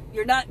not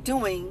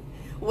doing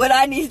what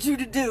I need you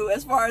to do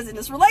as far as in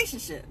this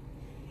relationship.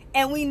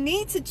 And we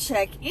need to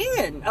check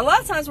in. A lot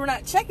of times we're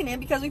not checking in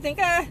because we think,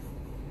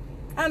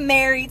 I'm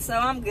married, so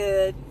I'm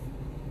good.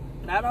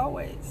 Not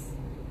always.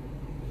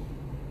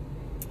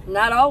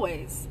 Not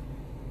always.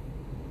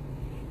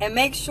 And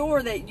make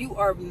sure that you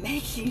are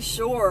making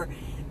sure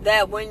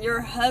that when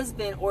your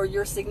husband or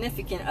your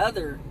significant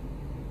other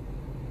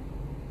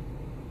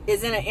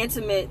is in an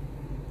intimate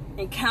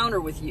encounter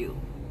with you,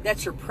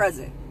 that you're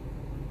present.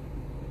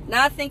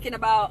 Not thinking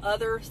about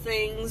other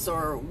things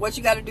or what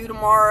you got to do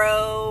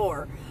tomorrow,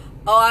 or,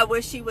 oh, I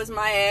wish he was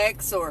my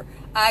ex, or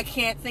I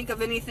can't think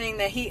of anything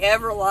that he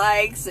ever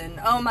likes, and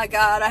oh my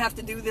God, I have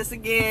to do this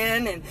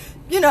again. And,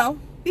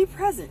 be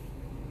present.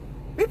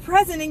 Be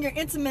present in your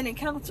intimate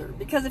encounter.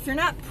 Because if you're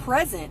not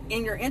present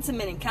in your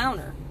intimate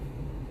encounter,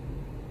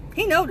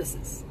 he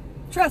notices.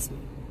 Trust me.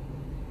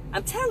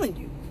 I'm telling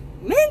you.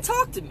 Men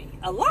talk to me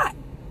a lot.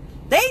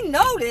 They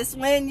notice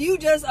when you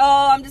just,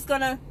 I'm just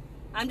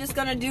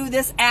gonna do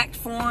this act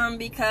for him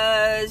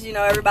because,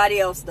 everybody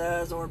else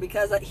does, or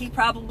because he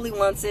probably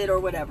wants it or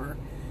whatever.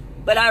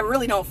 But I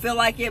really don't feel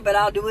like it, but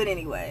I'll do it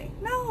anyway.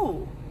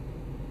 No.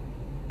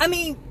 I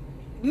mean,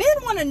 men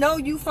want to know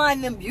you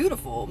find them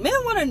beautiful. Men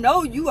want to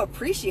know you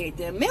appreciate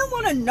them. Men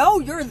want to know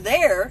you're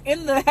there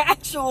in the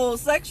actual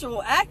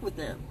sexual act with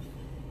them.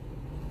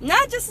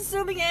 Not just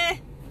assuming,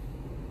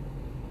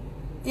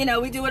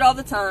 we do it all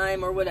the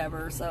time or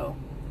whatever. So,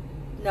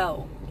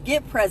 no.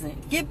 Get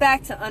present. Get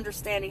back to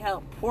understanding how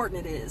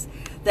important it is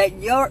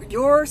that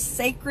your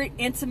sacred,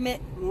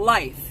 intimate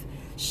life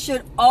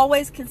should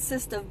always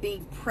consist of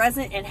being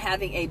present and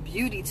having a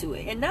beauty to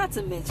it. And not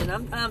to mention,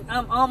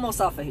 I'm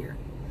almost off of here.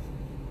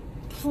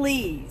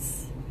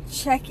 Please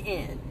check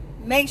in.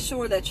 Make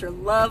sure that your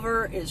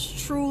lover is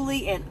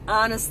truly and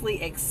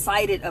honestly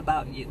excited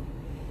about you.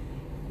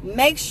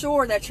 Make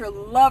sure that your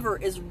lover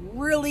is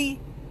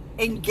really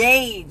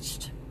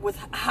engaged with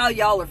how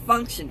y'all are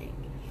functioning.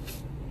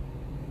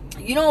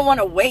 You don't want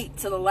to wait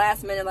till the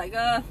last minute like,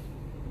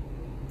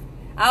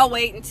 I'll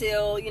wait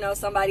until,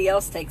 somebody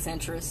else takes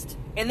interest.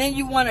 And then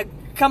you want to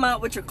come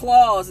out with your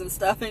claws and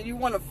stuff, and you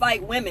want to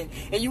fight women,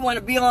 and you want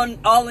to be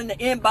all in the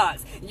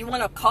inbox. You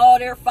want to call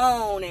their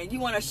phone, and you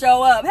want to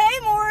show up. Hey,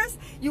 Morris.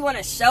 You want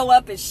to show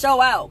up and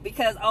show out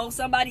because,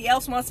 somebody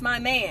else wants my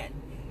man.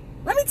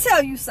 Let me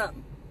tell you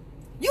something.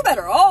 You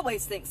better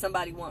always think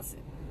somebody wants it.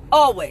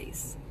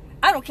 Always.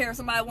 I don't care if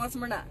somebody wants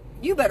them or not.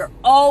 You better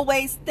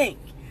always think.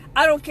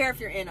 I don't care if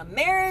you're in a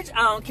marriage.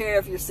 I don't care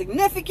if you're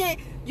significant.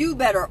 You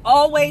better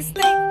always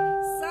think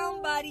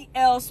somebody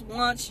else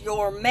wants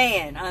your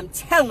man. I'm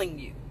telling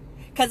you.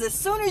 Because as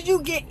soon as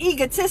you get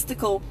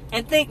egotistical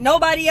and think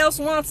nobody else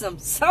wants them,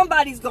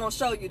 somebody's going to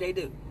show you they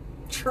do.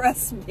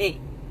 Trust me.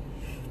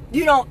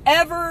 You don't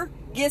ever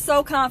get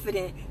so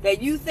confident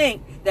that you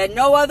think that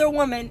no other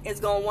woman is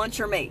going to want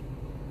your mate.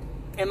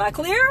 Am I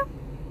clear?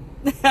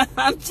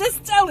 I'm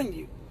just telling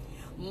you.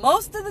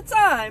 Most of the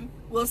time,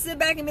 we'll sit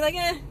back and be like,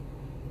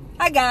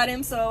 I got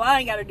him, so I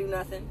ain't got to do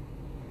nothing.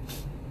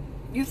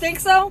 You think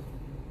so?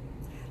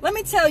 Let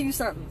me tell you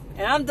something,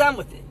 and I'm done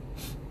with it.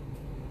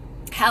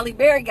 Halle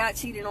Berry got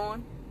cheated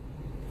on.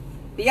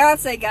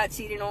 Beyonce got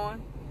cheated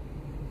on.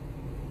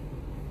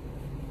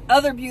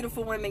 Other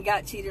beautiful women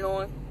got cheated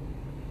on.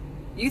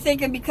 You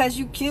thinking because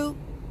you cute,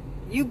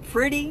 you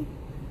pretty,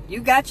 you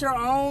got your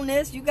own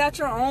this, you got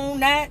your own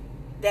that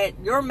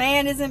your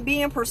man isn't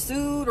being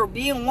pursued or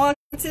being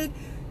wanted?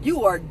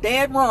 You are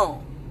dead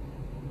wrong.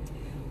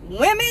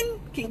 Women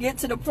can get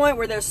to the point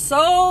where they're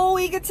so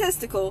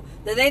egotistical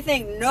that they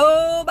think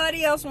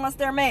nobody else wants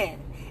their man.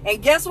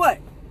 And guess what?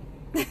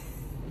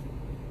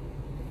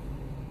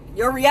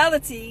 Your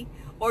reality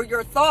or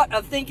your thought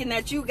of thinking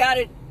that you got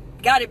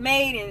it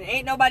made and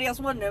ain't nobody else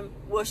wanting them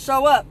will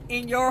show up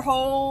in your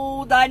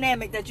whole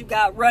dynamic that you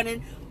got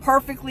running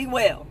perfectly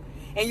well.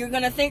 And you're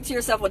going to think to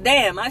yourself, well,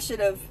 damn, I should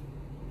have.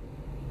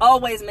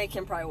 Always make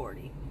him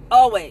priority.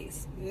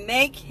 Always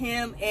make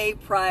him a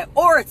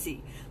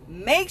priority.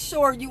 Make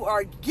sure you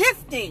are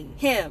gifting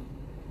him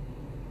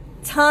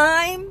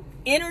time,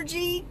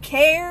 energy,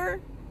 care,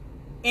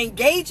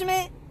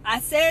 engagement. I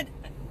said,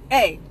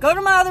 hey, go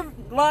to my other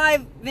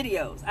live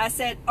videos. I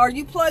said, are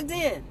you plugged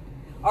in?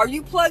 Are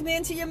you plugged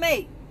into your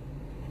mate?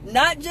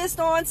 Not just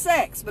on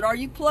sex, but are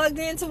you plugged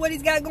into what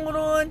he's got going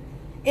on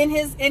in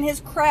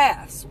his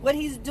crafts, what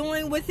he's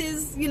doing with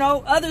his,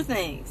 other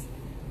things?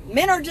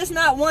 Men are just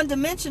not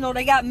one-dimensional.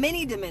 They got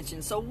many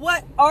dimensions. So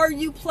what are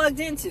you plugged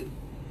into?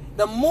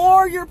 The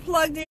more you're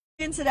plugged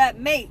into that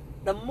mate,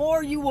 the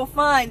more you will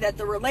find that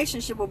the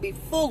relationship will be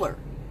fuller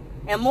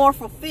and more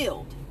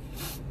fulfilled.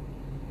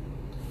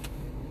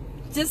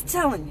 Just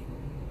telling you.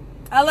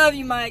 I love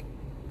you, Mike.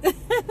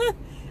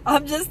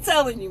 I'm just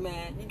telling you,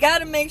 man. You got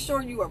to make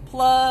sure you are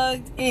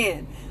plugged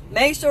in.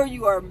 Make sure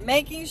you are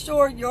making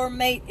sure your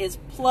mate is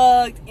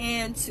plugged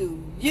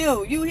into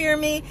you. You hear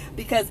me?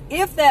 Because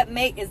if that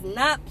mate is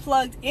not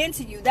plugged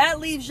into you, that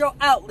leaves your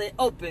outlet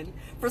open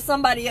for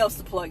somebody else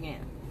to plug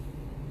in.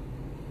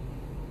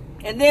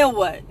 And then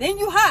what? Then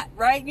you hot,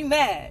 right? You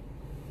mad.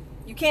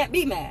 You can't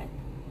be mad.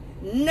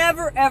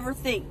 Never ever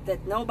think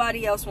that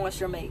nobody else wants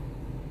your mate.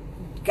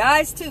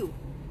 Guys too.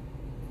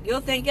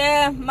 You'll think,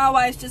 my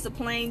wife's just a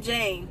plain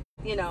Jane.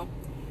 She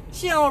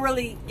don't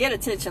really get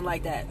attention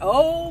like that.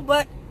 Oh,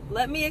 but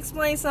let me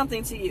explain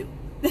something to you.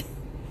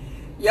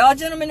 Y'all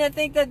gentlemen that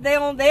think that they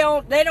don't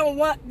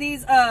want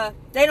these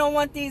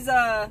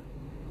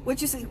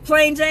what you say,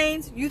 plain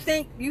Janes? You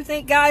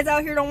think guys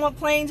out here don't want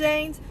plain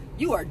Janes?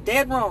 You are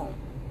dead wrong.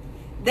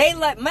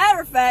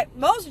 Matter of fact,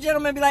 most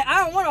gentlemen be like,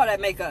 I don't want all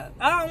that makeup.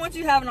 I don't want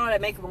you having all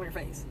that makeup on your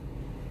face.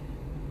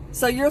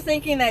 So you're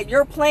thinking that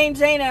your plain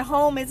Jane at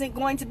home isn't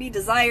going to be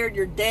desired.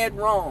 You're dead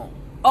wrong.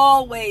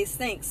 Always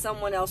think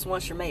someone else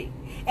wants your mate.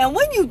 And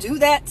when you do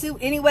that too,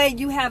 anyway,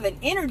 you have an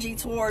energy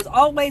towards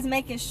always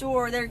making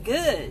sure they're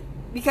good.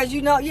 Because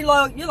you're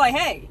like,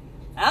 hey,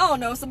 I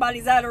don't know if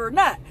somebody's at her or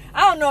not.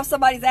 I don't know if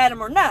somebody's at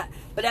him or not.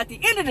 But at the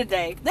end of the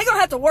day, they're going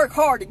to have to work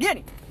hard to get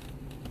him.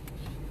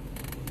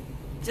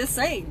 Just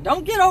saying,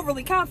 don't get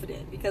overly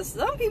confident. Because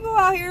some people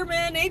out here,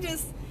 man,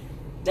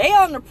 they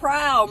on the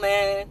prowl,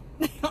 man.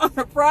 They on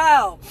the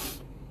prowl.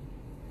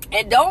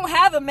 And don't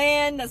have a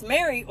man that's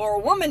married or a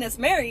woman that's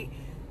married.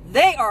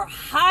 They are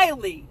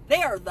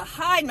the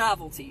high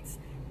novelties.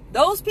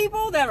 Those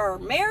people that are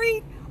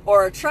married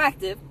or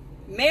attractive,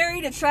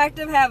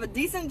 have a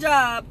decent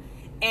job,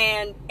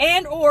 and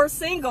or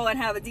single and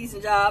have a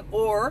decent job,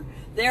 or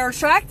they're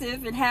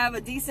attractive and have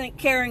a decent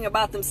caring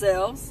about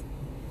themselves,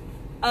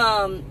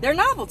 they're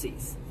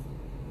novelties.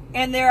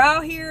 And they're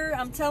out here,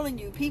 I'm telling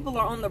you, people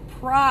are on the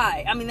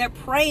pry. I mean, they're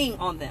preying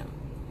on them.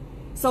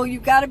 So you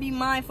got to be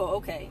mindful.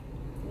 Okay,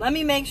 let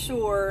me make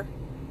sure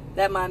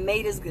that my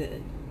mate is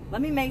good.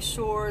 Let me make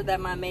sure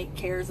that my mate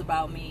cares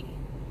about me.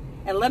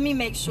 And let me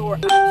make sure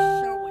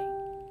I'm showing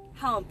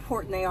how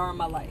important they are in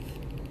my life.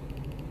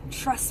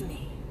 Trust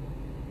me.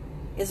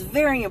 It's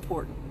very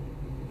important.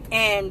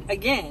 And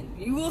again,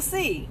 you will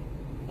see,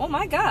 oh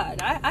my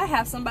God, I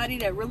have somebody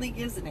that really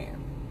gives a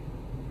damn.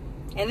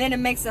 And then it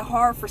makes it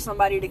hard for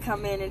somebody to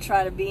come in and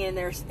try to be in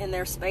their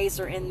space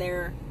or in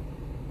their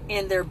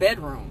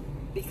bedroom,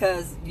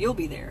 because you'll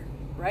be there,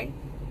 right?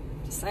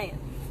 Just saying.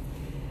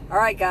 All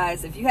right,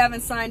 guys, if you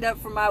haven't signed up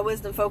for my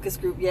Wisdom Focus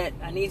group yet,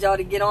 I need y'all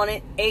to get on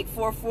it.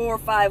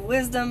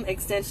 844-5-WISDOM,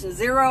 extension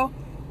 0.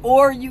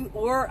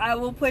 Or I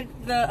will put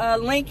the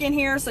link in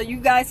here so you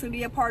guys can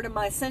be a part of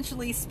my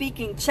Essentially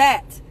Speaking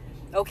chat.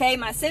 Okay,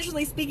 my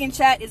Essentially Speaking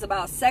chat is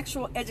about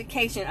sexual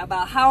education,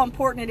 about how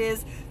important it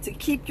is to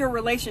keep your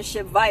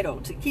relationship vital,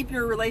 to keep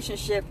your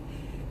relationship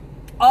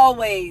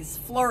always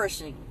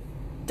flourishing.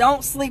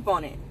 Don't sleep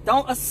on it.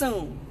 Don't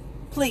assume.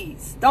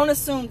 Please, don't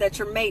assume that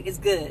your mate is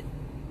good.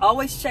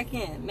 Always check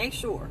in. Make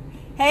sure.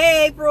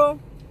 Hey,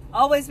 April.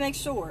 Always make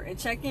sure and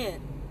check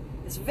in.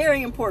 It's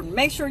very important.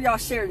 Make sure y'all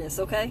share this,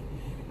 okay?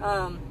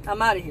 I'm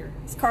out of here.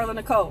 It's Carla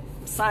Nicole.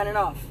 I'm signing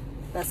off.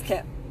 That's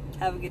kept.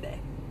 Have a good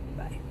day.